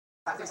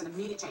there's an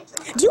immediate change.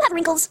 Do you have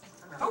wrinkles?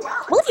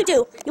 Well, if you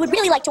do, you would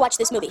really like to watch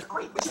this movie.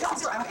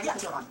 That's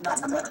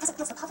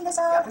the puffiness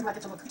up.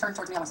 Turn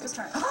towards me. I want to just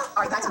turn. All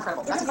right, that's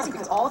incredible. That's impressive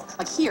because all,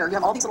 like here, you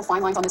have all these little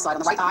fine lines on this side.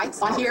 On the right eye,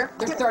 on here,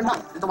 there are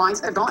none. The lines,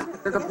 they're gone.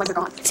 They're like they're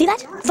gone. See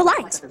that? The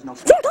lines. They're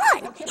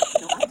gone.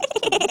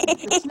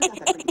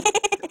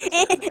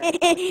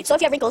 So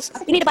if you have wrinkles,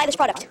 you need to buy this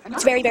product.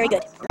 It's very, very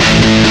good.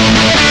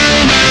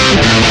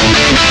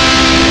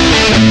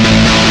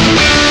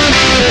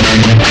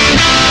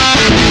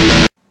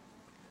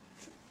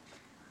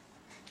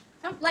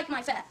 I don't like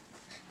my fat.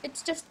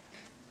 It's just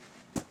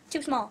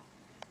too small.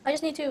 I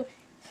just need to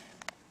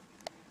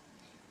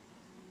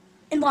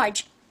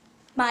enlarge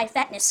my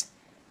fatness.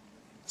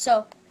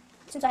 So,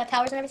 since I have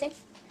powers and everything,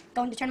 I'm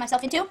going to turn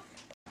myself into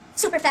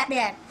Super Fat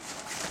Man.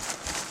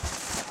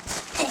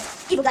 Hey,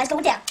 evil guy's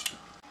going down.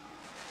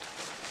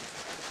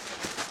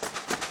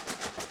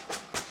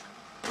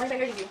 Why is I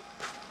hurting you?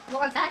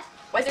 Well, I'm fat.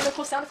 Why is there no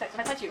cool sound effect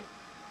when I touch you?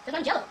 Because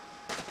I'm jello.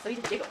 So you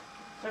just jiggle.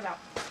 What about?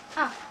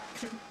 Ah,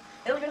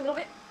 It'll hurt a little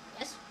bit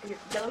yes. because you're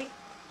jello-y.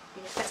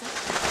 You're just fat.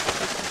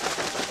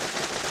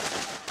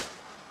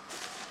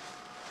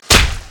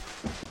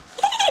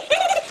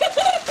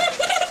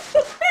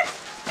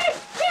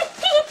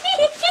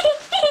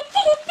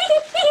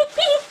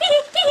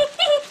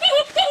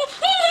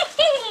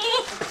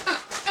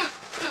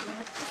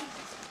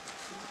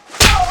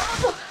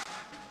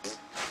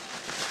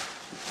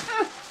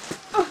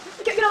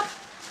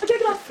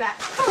 Fat.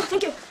 Oh,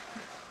 thank you.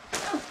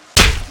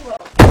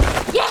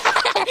 Yeah!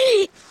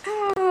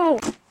 Ow!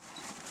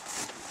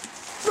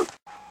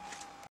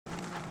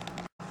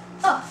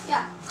 Oh,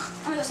 yeah.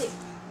 I'm gonna go see.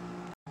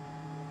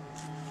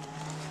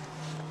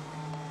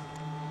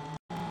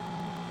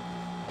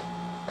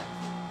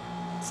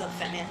 What's up,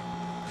 fat man?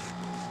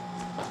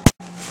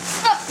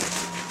 Oh!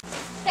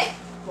 Hey,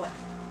 What?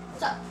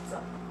 what's up? What's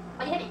up?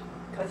 Why'd you hit me?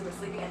 Because you were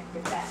sleeping and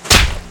you're fat.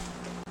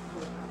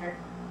 Hurt.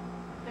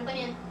 Wanna play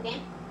me in the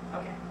game?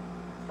 Okay.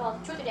 It's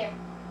called Truth or Dare.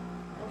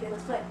 Okay,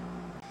 let's play.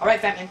 Alright,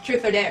 fat man.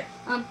 Truth or dare?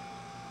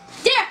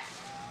 Dare!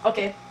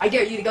 Okay. I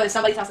dare you to go to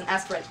somebody's house and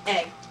ask for an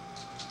egg.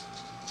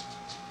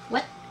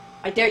 What?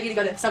 I dare you to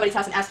go to somebody's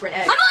house and ask for an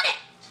egg. I'm on it!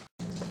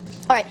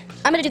 Alright,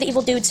 I'm gonna do the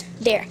evil dude's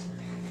dare.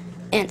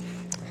 And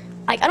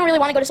I don't really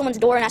want to go to someone's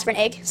door and ask for an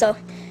egg, so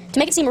to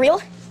make it seem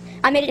real,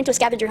 I made it into a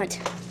scavenger hunt.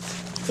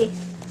 See?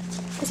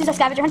 This is a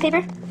scavenger hunt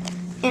paper,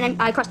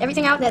 and I crossed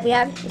everything out that we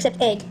have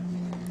except egg.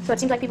 So it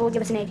seems like people would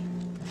give us an egg.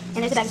 And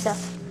there's a bag of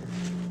stuff.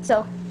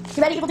 So,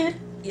 you ready, evil dude?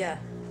 Yeah,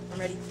 I'm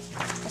ready.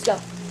 Let's go.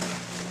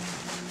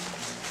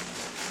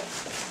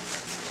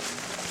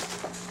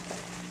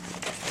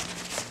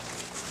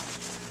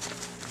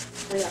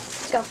 Hurry up.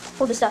 Let's go.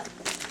 Hold this stuff.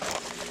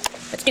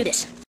 Let's do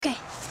this. Okay,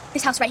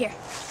 this house right here.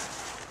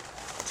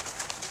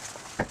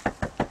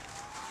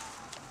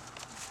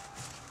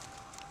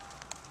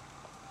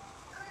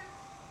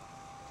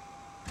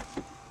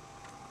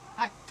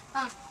 Hi.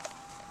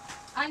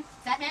 I'm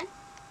Fatman.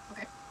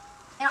 Okay.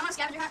 And I'm on a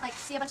scavenger hunt, like,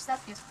 see a bunch of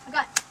stuff. Yes. I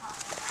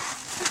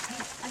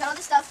got all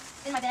this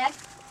stuff in my bag.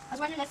 I was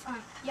wondering if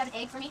you have an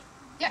egg for me.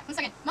 Yeah, 1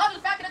 second. Mom,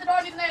 just back into the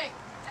door needs an egg.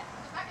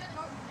 Just back into the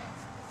door needs an egg.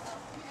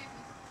 Give me an egg,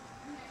 please.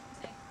 Give me an egg,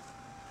 please.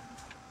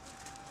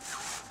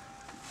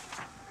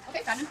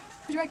 Okay, Fatman.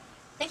 Here's your egg.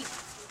 Thank you.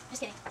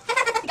 Just kidding.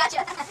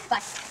 Gotcha.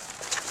 Bye.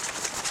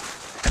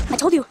 I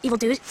told you, evil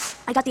dude.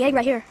 I got the egg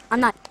right here. I'm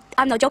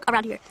no joke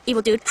around here,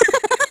 evil dude.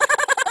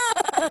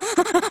 I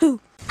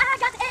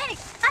got the egg!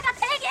 I got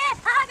the egg, yeah!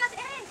 I got the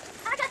egg!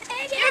 I got the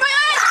egg, yeah! Give me my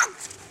egg!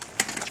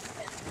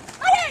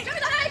 My egg! Give me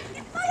that egg!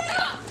 It's my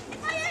egg!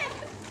 It's my egg!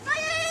 My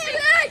egg! Give me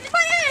that egg! It's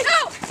my egg! No!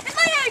 It's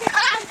my egg!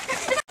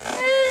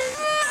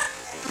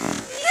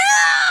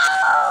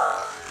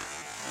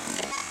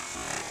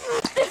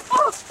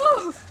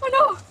 Oh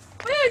no!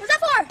 My egg! What's that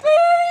for? My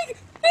egg!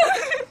 My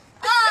egg!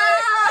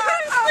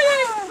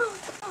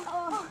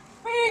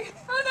 My egg!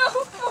 Oh no!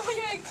 Oh my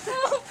egg! No!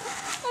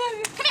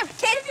 Come here,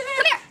 kid! Come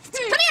here!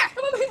 Come here!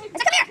 Come on, my egg! I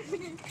said come here!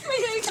 My egg! Come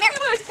here!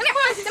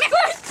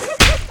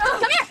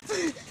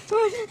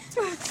 Come here!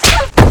 Come here!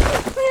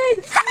 My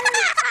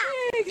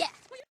egg! Yeah.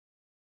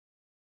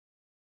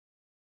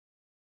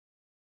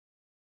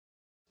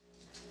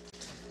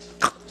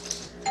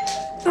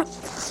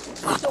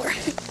 Door.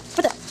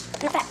 What the?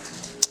 You're fat.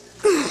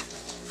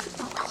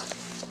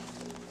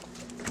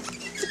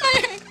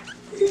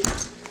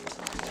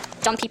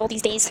 Dumb people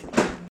these days.